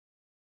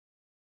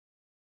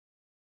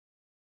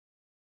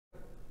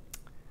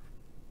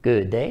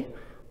Good day.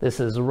 This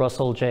is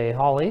Russell J.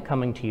 Hawley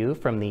coming to you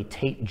from the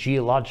Tate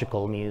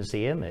Geological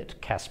Museum at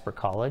Casper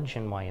College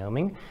in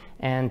Wyoming.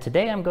 And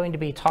today I'm going to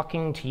be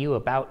talking to you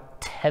about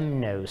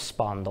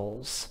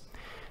temnospondyls.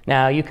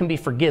 Now, you can be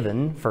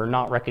forgiven for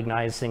not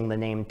recognizing the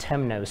name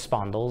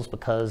temnospondyls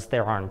because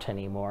there aren't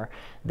anymore.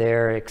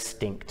 They're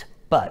extinct.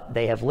 But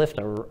they have left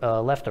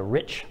a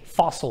rich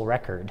fossil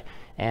record,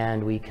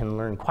 and we can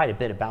learn quite a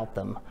bit about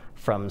them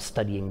from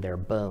studying their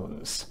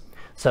bones.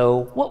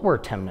 So what were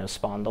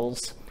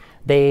temnospondyls?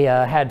 They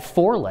had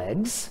 4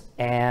 legs,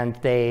 and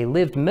they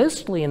lived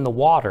mostly in the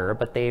water,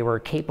 but they were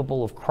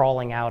capable of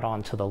crawling out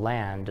onto the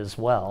land as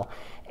well.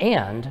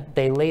 And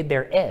they laid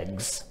their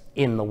eggs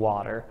in the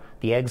water.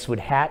 The eggs would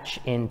hatch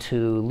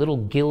into little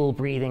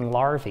gill-breathing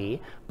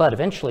larvae, but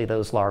eventually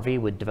those larvae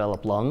would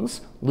develop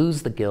lungs,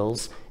 lose the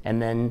gills, and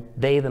then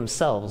they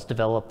themselves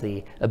develop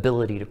the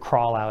ability to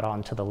crawl out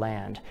onto the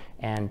land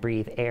and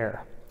breathe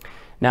air.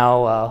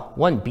 Now,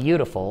 one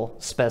beautiful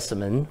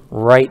specimen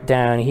right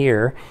down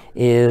here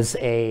is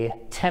a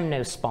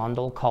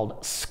temnospondyl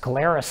called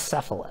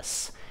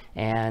Sclerocephalus,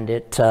 and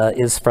it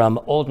is from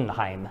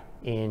Oldenheim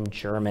in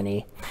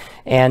Germany.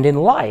 And in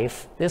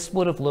life, this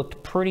would have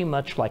looked pretty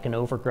much like an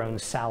overgrown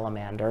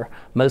salamander.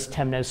 Most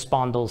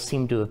temnospondyls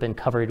seem to have been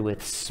covered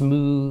with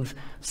smooth,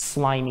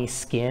 slimy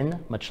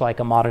skin, much like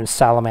a modern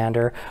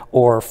salamander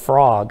or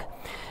frog.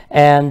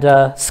 And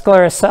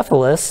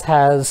Sclerocephalus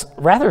has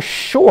rather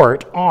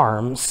short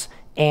arms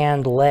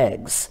and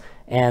legs,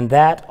 and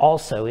that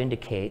also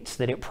indicates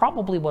that it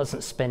probably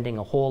wasn't spending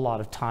a whole lot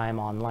of time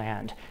on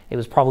land. It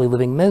was probably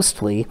living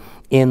mostly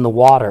in the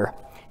water.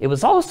 It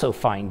was also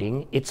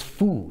finding its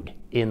food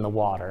in the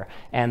water,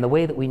 and the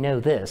way that we know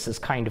this is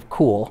kind of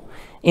cool.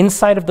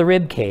 Inside of the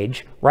rib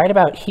cage, right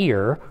about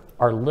here,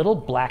 are little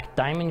black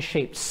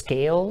diamond-shaped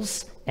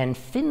scales and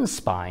fin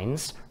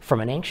spines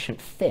from an ancient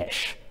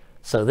fish.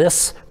 So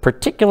this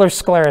particular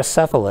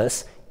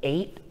Sclerocephalus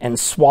ate and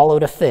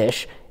swallowed a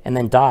fish and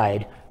then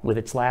died with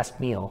its last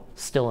meal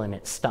still in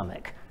its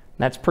stomach. And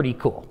that's pretty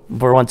cool,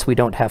 for once we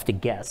don't have to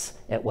guess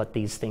at what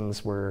these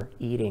things were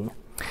eating.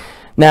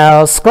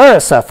 Now,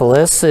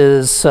 Sclerocephalus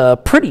is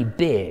pretty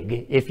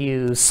big. If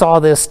you saw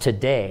this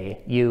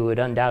today, you would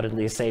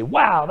undoubtedly say,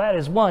 wow, that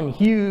is one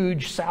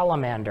huge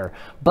salamander.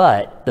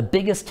 But the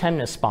biggest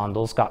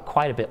temnospondyls got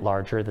quite a bit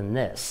larger than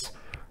this.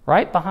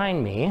 Right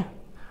behind me,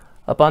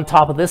 up on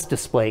top of this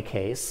display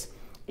case,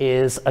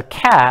 is a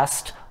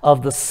cast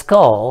of the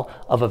skull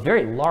of a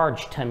very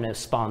large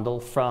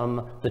temnospondyl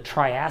from the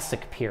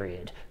Triassic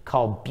period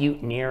called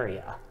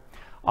Buettneria.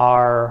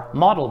 Our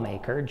model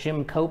maker,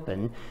 Jim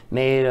Copen,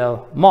 made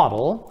a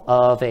model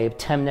of a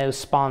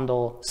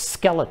temnospondyl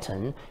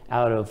skeleton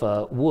out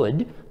of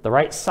wood, the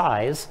right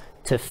size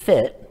to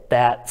fit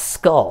that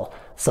skull.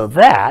 So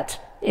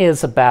that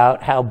is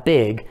about how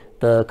big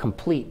the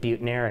complete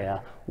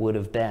Buettneria would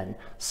have been.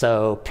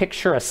 So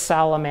picture a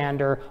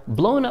salamander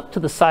blown up to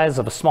the size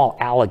of a small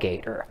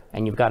alligator,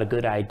 and you've got a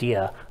good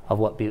idea of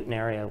what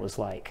Buettneria was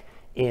like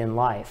in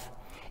life.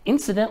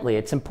 Incidentally,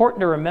 it's important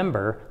to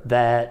remember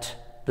that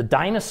the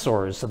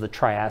dinosaurs of the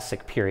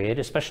Triassic period,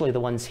 especially the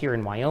ones here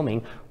in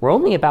Wyoming, were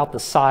only about the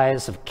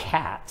size of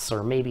cats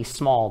or maybe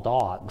small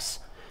dogs.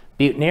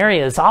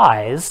 Buettneria's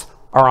eyes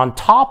are on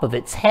top of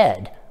its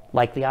head,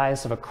 like the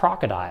eyes of a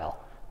crocodile.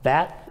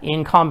 That,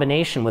 in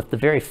combination with the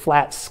very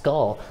flat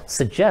skull,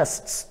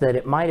 suggests that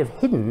it might have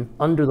hidden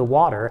under the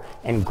water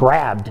and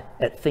grabbed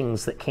at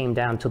things that came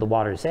down to the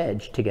water's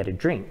edge to get a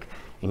drink,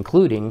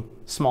 including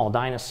small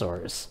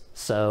dinosaurs.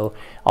 So,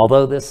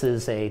 although this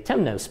is a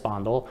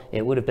temnospondyl,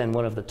 it would have been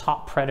one of the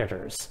top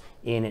predators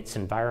in its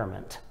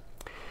environment.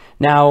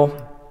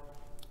 Now,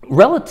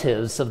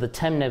 relatives of the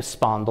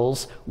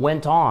temnospondyls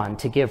went on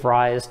to give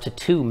rise to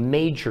 2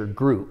 major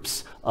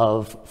groups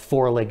of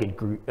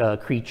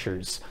 4-legged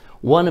creatures.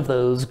 One of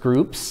those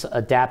groups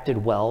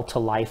adapted well to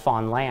life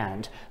on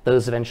land.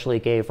 Those eventually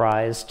gave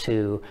rise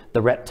to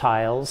the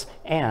reptiles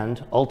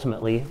and,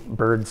 ultimately,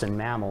 birds and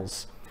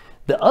mammals.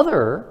 The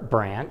other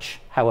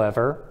branch,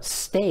 however,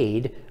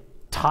 stayed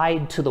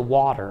tied to the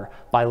water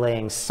by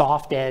laying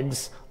soft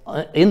eggs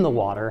in the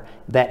water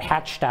that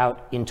hatched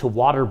out into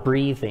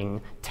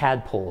water-breathing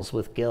tadpoles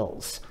with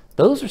gills.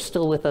 Those are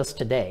still with us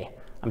today.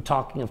 I'm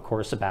talking, of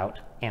course, about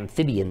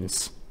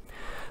amphibians.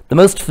 The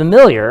most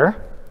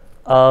familiar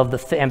of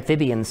the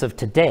amphibians of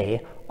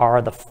today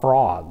are the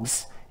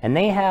frogs, and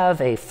they have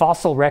a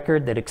fossil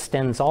record that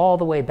extends all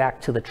the way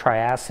back to the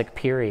Triassic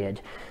period.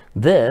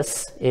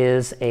 This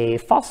is a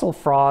fossil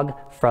frog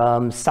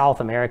from South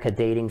America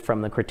dating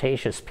from the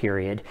Cretaceous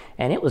period,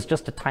 and it was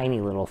just a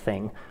tiny little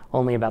thing,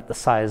 only about the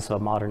size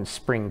of a modern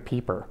spring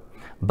peeper.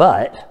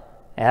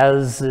 But,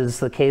 as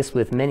is the case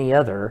with many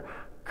other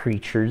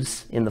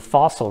creatures in the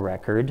fossil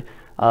record,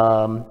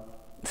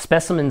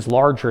 specimens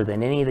larger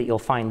than any that you'll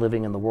find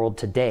living in the world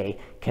today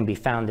can be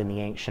found in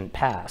the ancient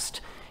past.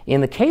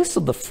 In the case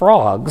of the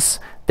frogs,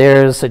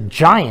 there's a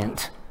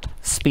giant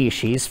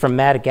species from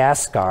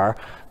Madagascar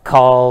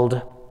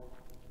called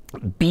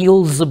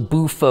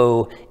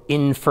Beelzebufo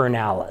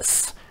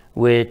infernalis.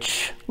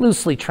 which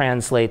loosely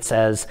translates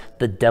as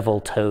the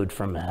devil toad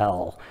from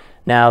hell.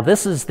 Now,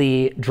 this is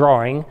the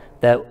drawing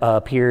that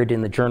appeared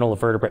in the Journal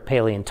of Vertebrate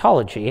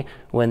Paleontology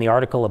when the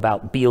article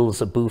about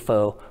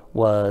Beelzebufo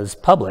was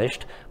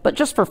published, but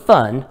just for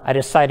fun, I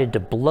decided to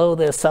blow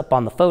this up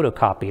on the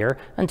photocopier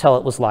until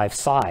it was life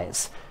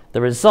size.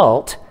 The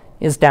result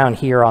is down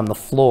here on the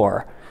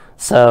floor.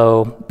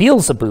 So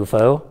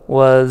Beelzebufo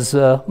was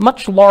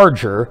much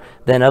larger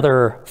than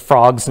other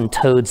frogs and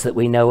toads that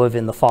we know of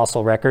in the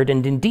fossil record,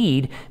 and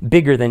indeed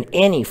bigger than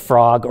any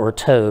frog or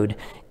toad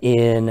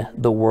in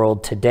the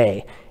world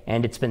today.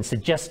 And it's been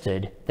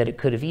suggested that it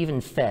could have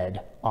even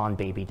fed on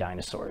baby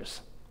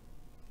dinosaurs.